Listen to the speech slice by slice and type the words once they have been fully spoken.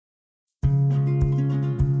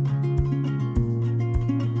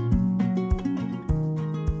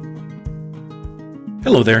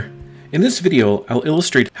Hello there. In this video, I'll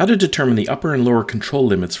illustrate how to determine the upper and lower control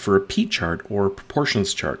limits for a p-chart or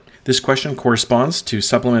proportions chart. This question corresponds to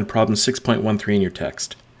supplement problem 6.13 in your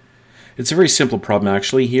text. It's a very simple problem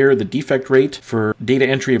actually. Here, the defect rate for data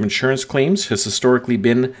entry of insurance claims has historically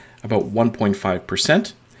been about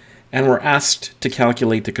 1.5%, and we're asked to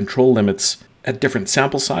calculate the control limits at different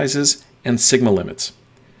sample sizes and sigma limits.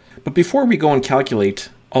 But before we go and calculate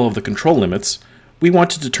all of the control limits, we want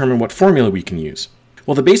to determine what formula we can use.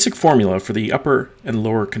 Well, the basic formula for the upper and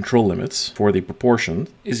lower control limits for the proportion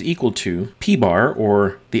is equal to p bar,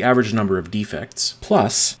 or the average number of defects,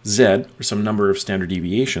 plus z, or some number of standard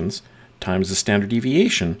deviations, times the standard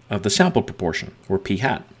deviation of the sample proportion, or p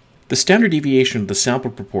hat. The standard deviation of the sample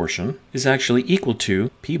proportion is actually equal to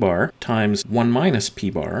p bar times 1 minus p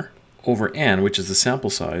bar over n, which is the sample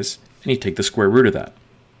size, and you take the square root of that.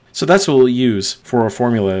 So that's what we'll use for our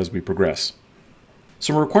formula as we progress.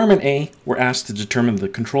 So in requirement A, we're asked to determine the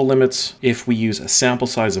control limits if we use a sample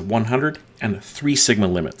size of 100 and 3 sigma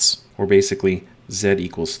limits, or basically z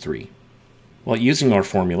equals 3. Well, using our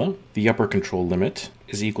formula, the upper control limit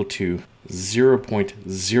is equal to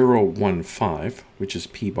 0.015, which is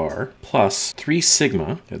p bar, plus 3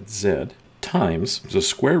 sigma, that's z, times the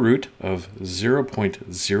square root of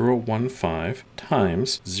 0.015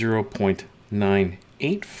 times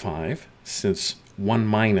 0.985, since 1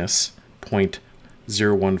 minus 0.015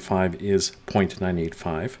 is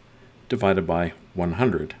 0.985 divided by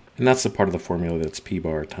 100. And that's the part of the formula that's p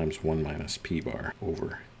bar times 1 minus p bar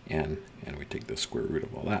over n. And we take the square root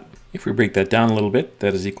of all that. If we break that down a little bit,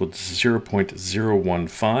 that is equal to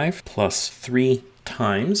 0.015 plus 3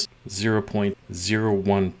 times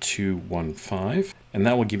 0.01215. And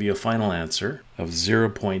that will give you a final answer of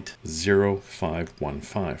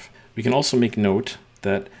 0.0515. We can also make note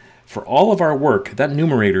that for all of our work, that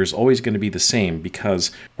numerator is always going to be the same because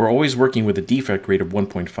we're always working with a defect rate of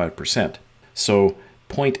 1.5%. So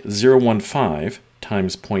 0.015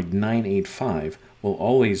 times 0.985 will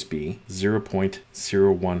always be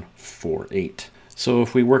 0.0148. So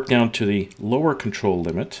if we work down to the lower control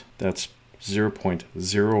limit, that's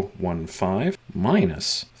 0.015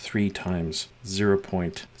 minus 3 times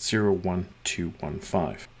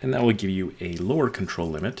 0.01215. And that will give you a lower control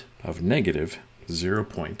limit of negative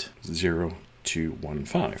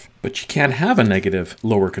 0.0215. But you can't have a negative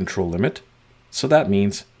lower control limit, so that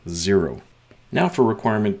means 0. Now for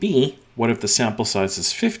requirement B, what if the sample size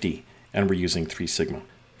is 50 and we're using 3 sigma?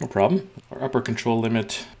 No problem. Our upper control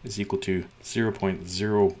limit is equal to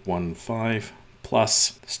 0.015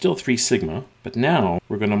 plus still 3 sigma, but now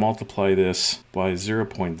we're going to multiply this by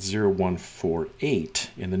 0.0148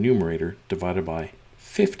 in the numerator divided by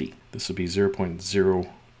 50. This will be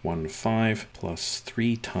 0.015 plus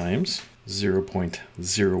 3 times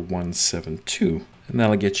 0.0172. And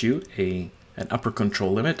that'll get you an upper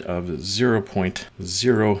control limit of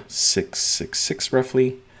 0.0666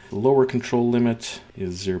 roughly. The lower control limit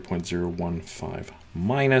is 0.015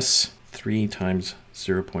 minus 3 times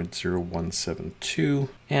 0.0172.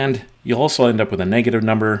 And you'll also end up with a negative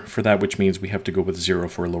number for that, which means we have to go with 0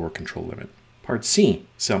 for a lower control limit. Part C,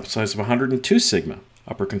 sample size of 102 sigma.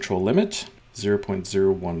 Upper control limit,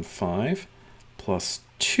 0.015 plus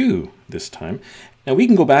 2 this time. Now we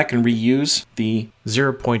can go back and reuse the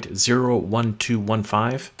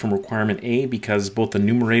 0.01215 from requirement A because both the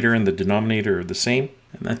numerator and the denominator are the same.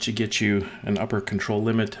 And that should get you an upper control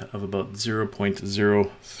limit of about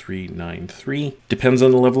 0.0393. Depends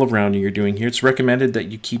on the level of rounding you're doing here. It's recommended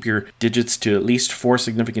that you keep your digits to at least 4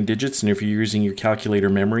 significant digits. And if you're using your calculator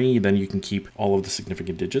memory, then you can keep all of the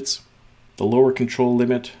significant digits. The lower control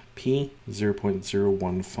limit, P,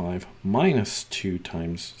 0.015 minus 2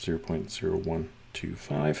 times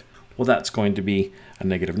 0.0125. Well, that's going to be a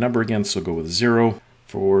negative number again, so go with 0.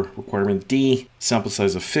 For requirement D, sample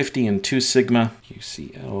size of 50 and 2 sigma,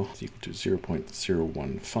 UCL is equal to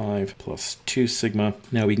 0.015 plus 2 sigma.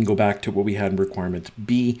 Now we can go back to what we had in requirement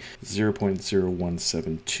B,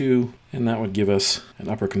 0.0172, and that would give us an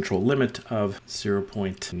upper control limit of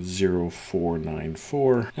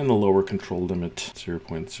 0.0494, and the lower control limit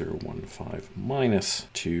 0.015 minus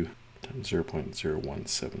 2 times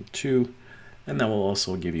 0.0172, and that will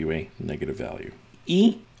also give you a negative value.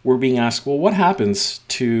 E, we're being asked, well, what happens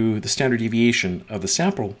to the standard deviation of the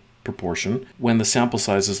sample proportion when the sample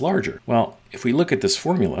size is larger? Well, if we look at this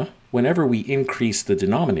formula, whenever we increase the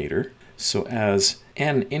denominator, so as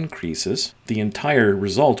n increases, the entire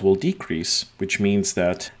result will decrease, which means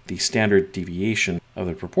that the standard deviation of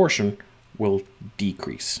the proportion will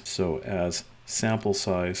decrease. So as sample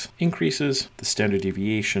size increases, the standard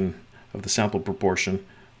deviation of the sample proportion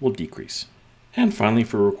will decrease. And finally,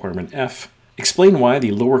 for requirement F, Explain why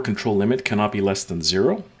the lower control limit cannot be less than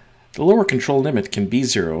 0. The lower control limit can be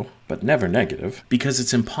 0, but never negative, because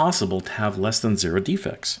it's impossible to have less than 0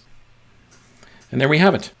 defects. And there we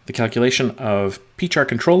have it, the calculation of p-chart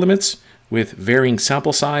control limits with varying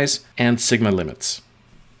sample size and sigma limits.